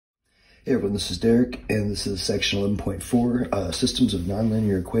Hey everyone, this is Derek, and this is section 11.4, systems of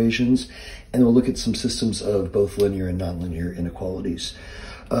nonlinear equations, and we'll look at some systems of both linear and nonlinear inequalities.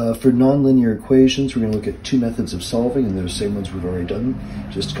 For nonlinear equations, we're going to look at two methods of solving, and they're the same ones we've already done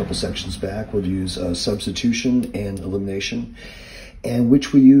just a couple sections back. We'll use substitution and elimination, and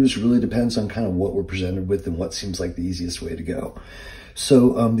which we use really depends on kind of what we're presented with and what seems like the easiest way to go.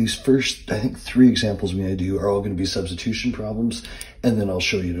 So these first, I think, three examples we're going to do are all going to be substitution problems, and then I'll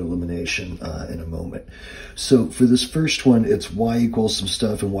show you an elimination in a moment. So for this first one, it's y equals some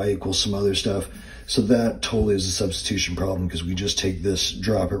stuff and y equals some other stuff. So that totally is a substitution problem because we just take this,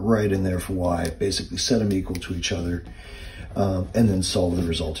 drop it right in there for y, basically set them equal to each other, and then solve the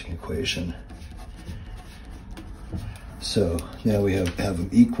resulting equation. So now we have them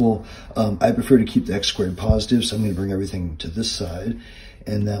equal. I prefer to keep the x squared positive, so I'm going to bring everything to this side,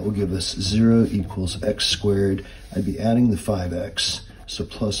 and that will give us 0 equals x squared. I'd be adding the 5x, so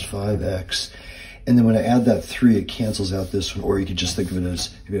plus 5x. And then when I add that 3, it cancels out this one, or you could just think of it as,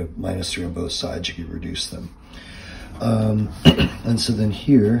 if you have minus 3 on both sides, you could reduce them. And so then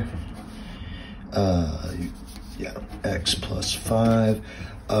here, x plus 5,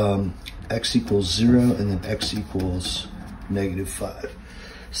 x equals 0, and then x equals negative 5.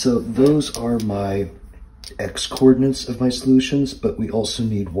 So those are my x coordinates of my solutions, but we also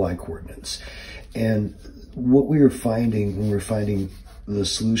need y coordinates. And what we are finding when we're finding the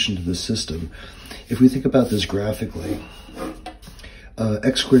solution to the system, if we think about this graphically,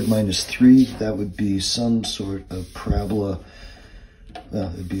 x squared minus 3, that would be some sort of parabola.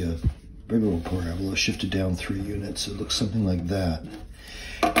 Well, it'd be a regular parabola shifted down 3 units. It looks something like that.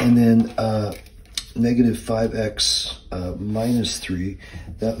 And then negative 5x minus 3,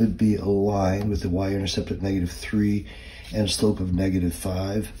 that would be a line with the y-intercept at negative 3 and a slope of negative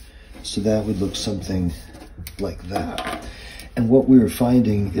 5. So that would look something like that. And what we were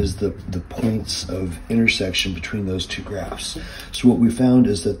finding is the points of intersection between those two graphs. So what we found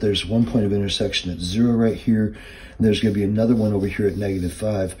is that there's one point of intersection at 0 right here, and there's going to be another one over here at negative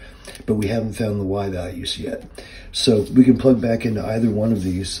 5, but we haven't found the y values yet. So we can plug back into either one of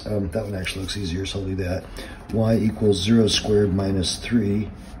these. That one actually looks easier, so I'll do that. Y equals 0 squared minus 3,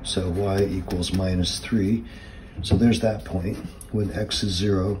 so y equals minus 3. So there's that point. When x is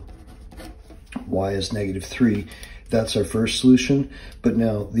 0, y is negative 3. That's our first solution, but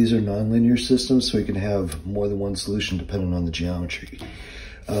now these are nonlinear systems, so we can have more than one solution depending on the geometry.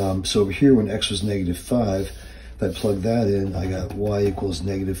 So over here, when x was negative 5, if I plug that in, I got y equals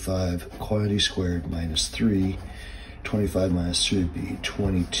negative 5 quantity squared minus 3. 25 minus 3 would be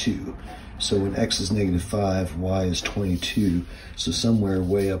 22. So when x is negative 5, y is 22. So somewhere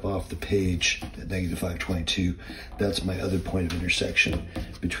way up off the page at negative 5, 22, that's my other point of intersection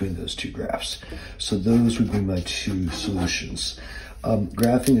between those two graphs. So those would be my two solutions.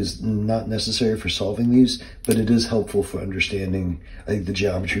 Graphing is not necessary for solving these, but it is helpful for understanding. I think the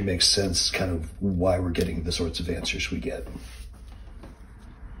geometry makes sense, kind of why we're getting the sorts of answers we get.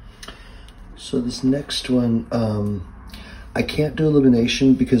 So this next one, I can't do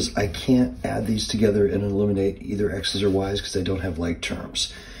elimination because I can't add these together and eliminate either x's or y's because I don't have like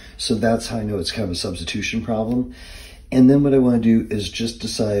terms. So that's how I know it's kind of a substitution problem. And then what I want to do is just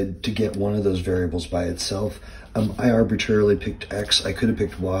decide to get one of those variables by itself. I arbitrarily picked x. I could have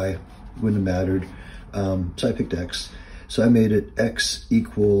picked y, wouldn't have mattered. So I picked x. So I made it x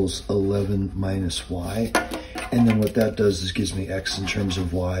equals 11 minus y. And then what that does is gives me x in terms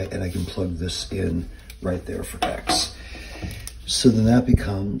of y, and I can plug this in right there for x. So then that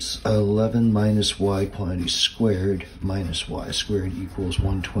becomes 11 minus y quantity squared minus y squared equals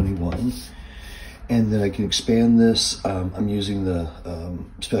 121. And then I can expand this. I'm using the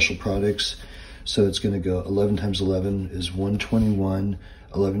special products. So it's going to go 11 times 11 is 121.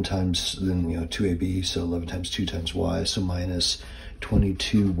 11 times, then 2ab, so 11 times 2 times y, so minus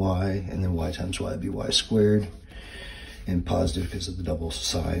 22y, and then y times y would be y squared, and positive because of the double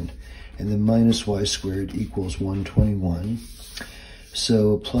sign. And then minus y squared equals 121.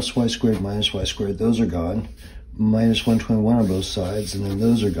 So plus y squared minus y squared, those are gone. Minus 121 on both sides, and then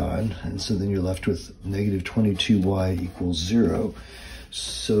those are gone. And so then you're left with negative 22y equals 0.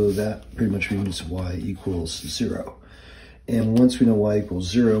 So that pretty much means y equals 0. And once we know y equals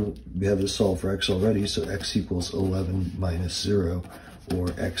 0, we have to solve for x already. So x equals 11 minus 0,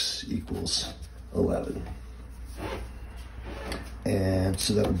 or x equals 11. And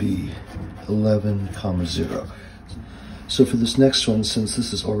so that would be 11 comma 0. So for this next one, since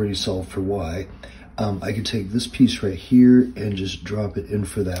this is already solved for y, I could take this piece right here and just drop it in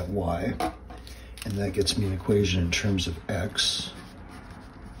for that y. And that gets me an equation in terms of x.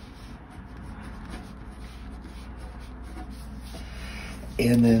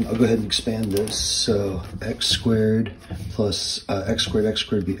 And then I'll go ahead and expand this. So x squared plus x squared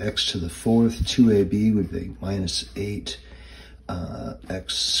would be x to the 4th. 2ab would be minus 8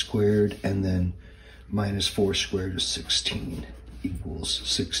 x squared, and then minus 4 squared is 16 equals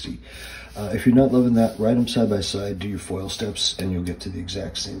 60. If you're not loving that, write them side by side, do your FOIL steps, and you'll get to the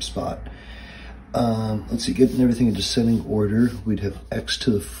exact same spot. Let's see, getting everything in descending order, we'd have x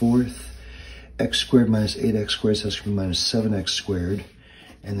to the 4th, x squared minus 8x squared, so that's going to be minus 7x squared,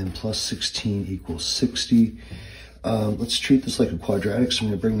 and then plus 16 equals 60. Let's treat this like a quadratic, so I'm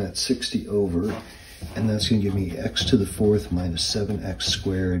going to bring that 60 over, and that's going to give me x to the 4th minus 7x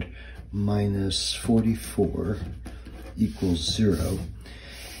squared minus 44 equals 0.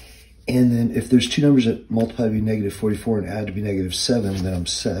 And then if there's two numbers that multiply to be negative 44 and add to be negative 7, then I'm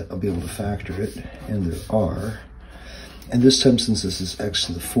set. I'll be able to factor it, and there are. And this time, since this is x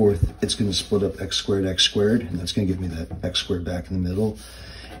to the 4th, it's going to split up x squared, and that's going to give me that x squared back in the middle.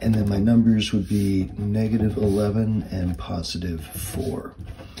 And then my numbers would be negative 11 and positive 4.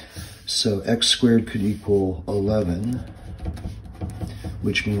 So x squared could equal 11,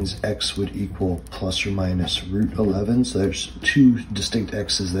 which means x would equal plus or minus root 11. So there's two distinct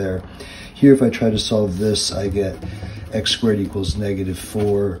x's there. Here, if I try to solve this, I get x squared equals negative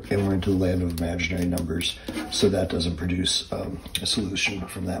 4, and we're into the land of imaginary numbers. So that doesn't produce a solution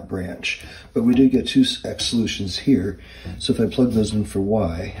from that branch. But we did get two x solutions here. So if I plug those in for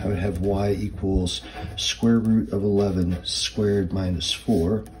y, I would have y equals square root of 11 squared minus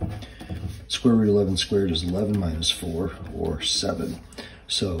 4. Square root 11 squared is 11 minus 4, or 7.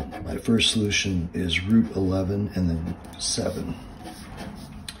 So my first solution is root 11 and then 7.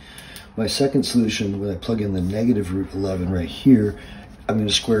 My second solution, when I plug in the negative root 11 right here, I'm going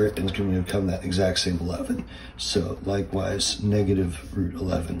to square it and it's going to become that exact same 11. So likewise, negative root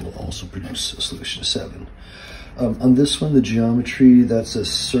 11 will also produce a solution of 7. On this one, the geometry, that's a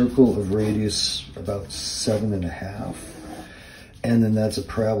circle of radius about 7.5. And then that's a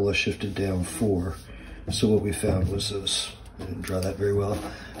parabola shifted down 4. So what we found was those, I didn't draw that very well,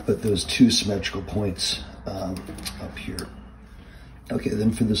 but those two symmetrical points up here. Okay,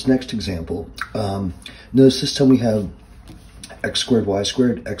 then for this next example, notice this time we have x squared, y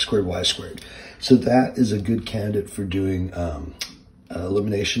squared, x squared, y squared. So that is a good candidate for doing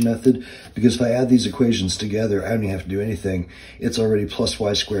elimination method, because if I add these equations together, I don't even have to do anything. It's already plus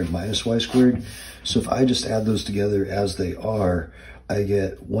y squared minus y squared. So if I just add those together as they are, I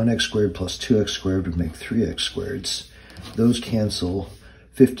get 1x squared plus 2x squared would make 3x squareds. Those cancel.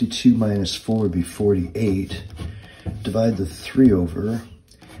 52 minus 4 would be 48. Divide the 3 over,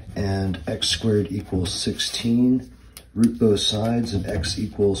 and x squared equals 16. Root both sides, and x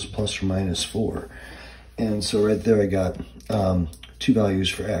equals plus or minus 4. And so right there I got two values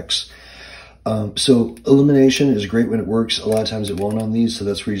for x. So elimination is great when it works. A lot of times it won't on these, so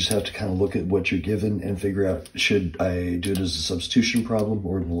that's where you just have to kind of look at what you're given and figure out, should I do it as a substitution problem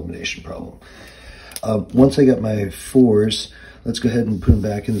or an elimination problem. Once I got my 4's, let's go ahead and put them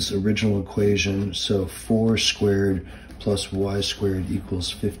back in this original equation. So 4 squared plus y squared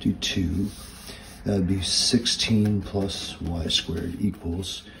equals 52. That would be 16 plus y squared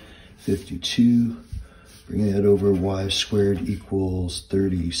equals 52. Bringing that over, y squared equals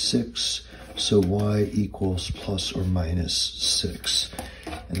 36. So y equals plus or minus 6.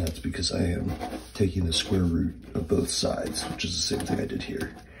 And that's because I am taking the square root of both sides, which is the same thing I did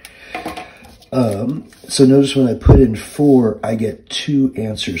here. So notice when I put in 4, I get two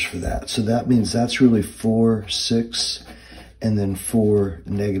answers for that. So that means that's really 4, 6, and then 4,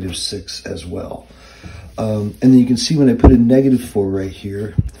 negative 6 as well. And then you can see when I put in negative 4 right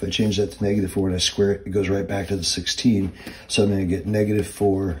here, if I change that to negative 4 and I square it, it goes right back to the 16. So I'm going to get negative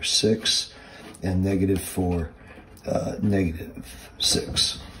 4, 6, and negative 4, negative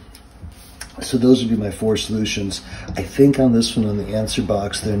 6. So those would be my 4 solutions. I think on this one, on the answer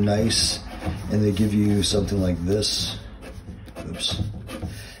box, they're nice, and they give you something like this. Oops.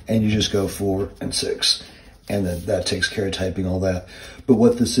 And you just go 4 and 6. And then that takes care of typing all that. But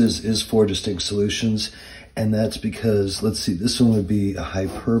what this is 4 distinct solutions. And that's because, let's see, this one would be a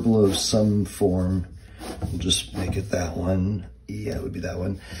hyperbola of some form. We'll just make it that one. Yeah, it would be that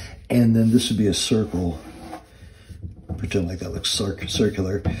one. And then this would be a circle. Pretend like that looks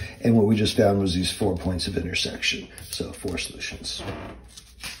circular. And what we just found was these 4 points of intersection. So 4 solutions.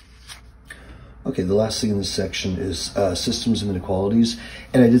 Okay, the last thing in this section is systems of inequalities.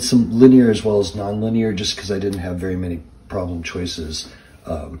 And I did some linear as well as nonlinear just because I didn't have very many problem choices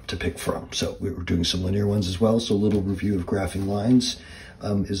to pick from. So we were doing some linear ones as well. So a little review of graphing lines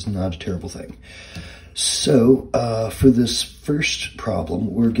is not a terrible thing. So for this first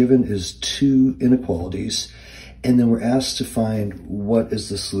problem, we're given is 2 inequalities. And then we're asked to find what is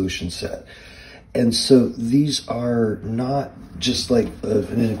the solution set. And so these are not just like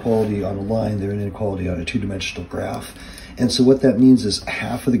an inequality on a line, they're an inequality on a two-dimensional graph. And so what that means is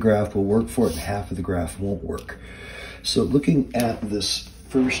half of the graph will work for it and half of the graph won't work. So looking at this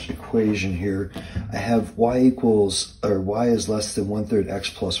first equation here, I have y is less than 1/3 x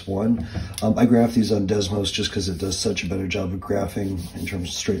plus 1. I graph these on Desmos just because it does such a better job of graphing in terms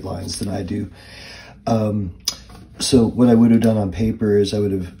of straight lines than I do. So what I would have done on paper is I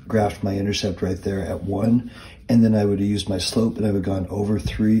would have graphed my intercept right there at 1, and then I would have used my slope and I would have gone over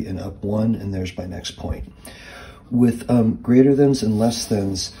 3 and up 1, and there's my next point. With greater thans and less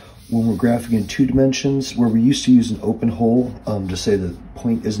thans, when we're graphing in 2 dimensions, where we used to use an open hole to say the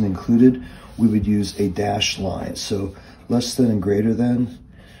point isn't included, we would use a dashed line. So less than and greater than,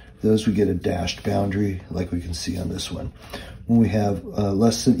 those we get a dashed boundary like we can see on this one. When we have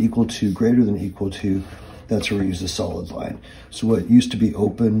less than equal to, greater than equal to, that's where we use a solid line. So what used to be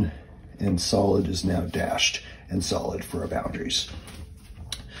open and solid is now dashed and solid for our boundaries.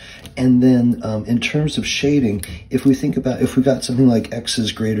 And then in terms of shading, if we think about, if we got something like x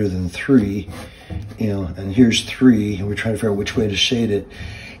is greater than 3, you know, and here's 3, and we're trying to figure out which way to shade it.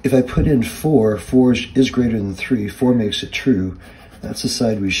 If I put in 4, 4 is greater than 3, 4 makes it true. That's the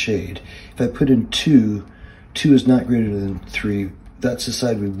side we shade. If I put in 2, 2 is not greater than 3. That's the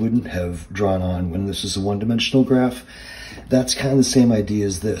side we wouldn't have drawn on when this is a one-dimensional graph. That's kind of the same idea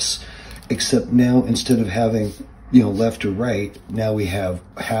as this, except now instead of having, you know, left or right, now we have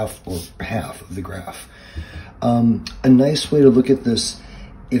half of the graph. A nice way to look at this,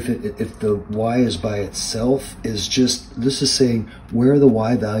 if the y is by itself, is just, this is saying where are the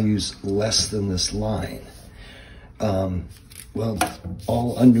y values less than this line? Well,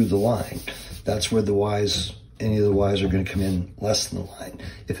 all under the line. That's where the y's, any of the y's are going to come in less than the line.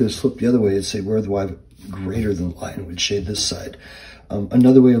 If it was flipped the other way, it'd say where are the y greater than the line, it would shade this side.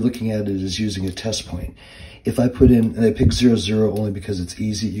 Another way of looking at it is using a test point. If I put in, and I pick 0, 0 only because it's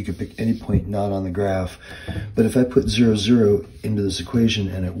easy, you could pick any point not on the graph, but if I put 0, 0 into this equation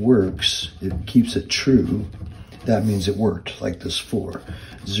and it works, it keeps it true, that means it worked, like this 4.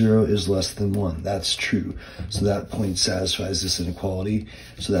 0 is less than 1, that's true. So that point satisfies this inequality,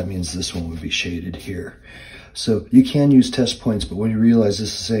 so that means this one would be shaded here. So you can use test points, but when you realize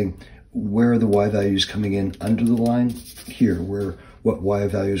this is saying, where are the y values coming in under the line? Here, where what y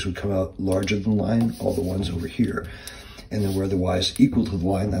values would come out larger than the line, all the ones over here. And then where the y is equal to the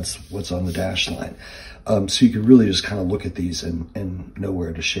line, that's what's on the dashed line. So you can really just kind of look at these and know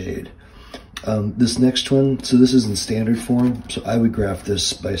where to shade. This next one, so this is in standard form. So I would graph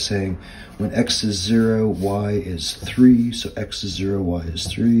this by saying when x is 0, y is 3. So x is 0, y is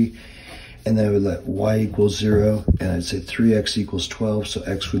 3. And then I would let y equals 0, and I'd say 3x equals 12, so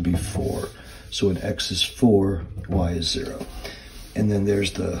x would be 4. So when x is 4, y is 0. And then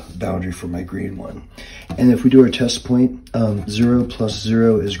there's the boundary for my green one. And if we do our test point, 0 plus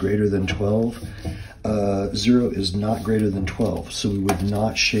 0 is greater than 12. 0 is not greater than 12, so we would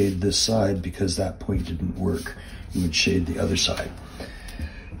not shade this side because that point didn't work. We would shade the other side.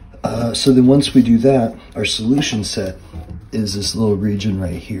 So then once we do that, our solution set is this little region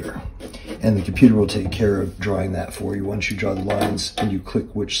right here. And the computer will take care of drawing that for you. Once you draw the lines and you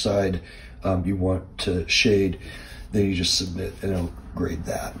click which side you want to shade, then you just submit and it'll grade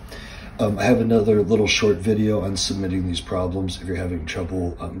that. I have another little short video on submitting these problems if you're having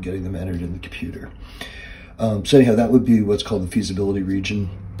trouble getting them entered in the computer. So anyhow, that would be what's called the feasibility region.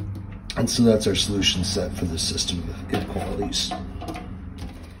 And so that's our solution set for this system of inequalities.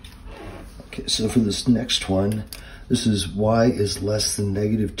 Okay, so for this next one, this is y is less than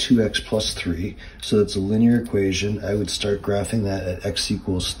negative 2x plus 3. So it's a linear equation. I would start graphing that at x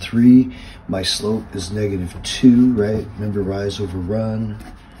equals 3. My slope is negative 2, right? Remember, rise over run.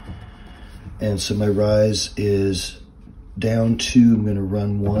 And so my rise is down 2. I'm going to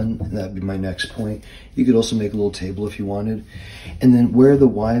run 1, and that would be my next point. You could also make a little table if you wanted. And then where the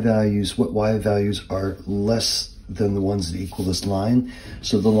y values, what y values are less than the ones that equal this line.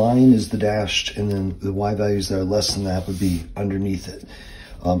 So the line is the dashed, and then the y values that are less than that would be underneath it.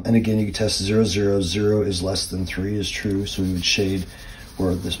 And again, you can test 0, 0. 0 is less than 3 is true, so we would shade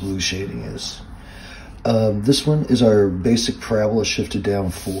where this blue shading is. This one is our basic parabola shifted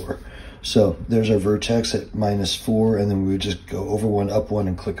down 4. So there's our vertex at -4, and then we would just go over 1, up 1,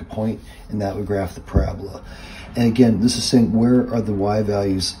 and click a point, and that would graph the parabola. And again, this is saying where are the y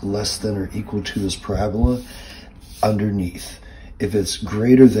values less than or equal to this parabola? Underneath. If it's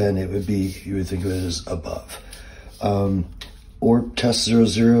greater than, it would be, you would think of it as above. Or test 0,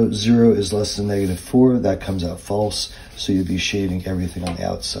 0. 0 is less than -4. That comes out false. So you'd be shading everything on the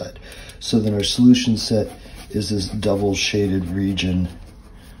outside. So then our solution set is this double shaded region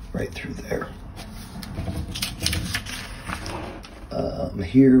right through there.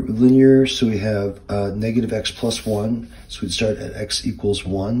 Here, linear, so we have negative x plus 1. So we'd start at x equals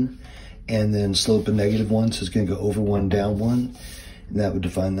 1, and then slope of negative 1, so it's going to go over 1, down 1, and that would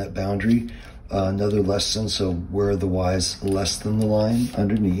define that boundary. Another less than, so where are the y's less than the line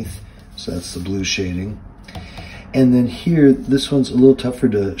underneath, so that's the blue shading. And then here, this one's a little tougher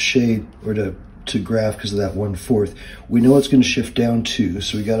to shade or to graph because of that 1/4. We know it's going to shift down 2,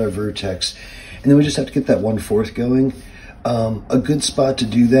 so we got our vertex, and then we just have to get that 1/4 going. A good spot to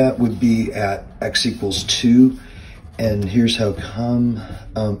do that would be at x equals 2, and here's how come.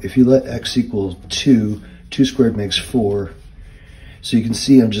 If you let x equal 2, 2 squared makes 4. So you can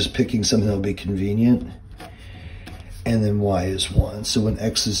see I'm just picking something that'll be convenient, and then y is 1. So when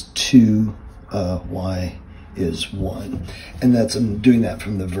x is 2, y is 1. And I'm doing that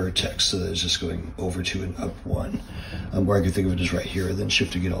from the vertex, so that it's just going over 2 and up 1. Where I could think of it as right here, then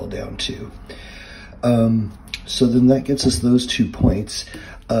shifting it all down 2. So then that gets us those 2 points.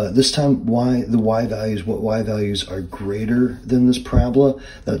 This time, the y values, what y values are greater than this parabola,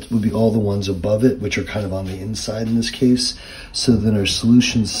 that would be all the ones above it, which are kind of on the inside in this case. So then our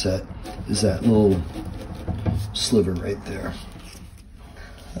solution set is that little sliver right there.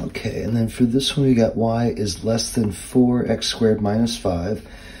 Okay, and then for this one, we got y is less than 4x squared minus 5.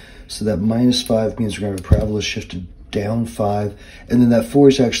 So that minus 5 means we're going to have a parabola shifted down 5, and then that 4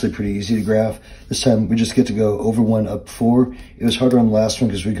 is actually pretty easy to graph. This time we just get to go over 1, up 4. It was harder on the last one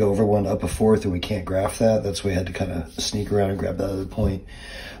because we go over 1, up a 4th, and we can't graph that. That's why we had to kind of sneak around and grab that other point.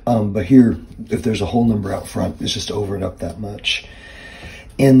 But here, if there's a whole number out front, it's just over and up that much.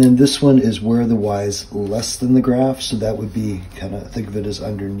 And then this one is where the y is less than the graph, so that would be kind of, think of it as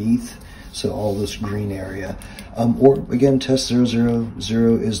underneath, so all this green area. Or again, test 0, 0.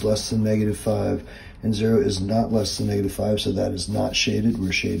 0 is less than negative 5, and 0 is not less than negative 5, so that is not shaded.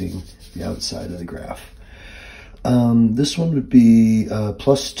 We're shading the outside of the graph. This one would be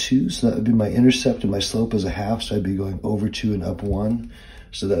plus 2, so that would be my intercept, and my slope is a half, so I'd be going over 2 and up 1.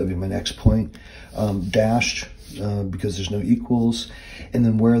 So that would be my next point. Dashed, because there's no equals. And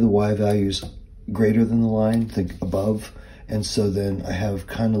then where are the y values greater than the line? Think above. And so then I have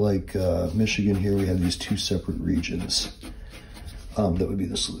kind of like Michigan here, we have these 2 separate regions. That would be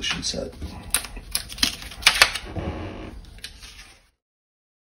the solution set.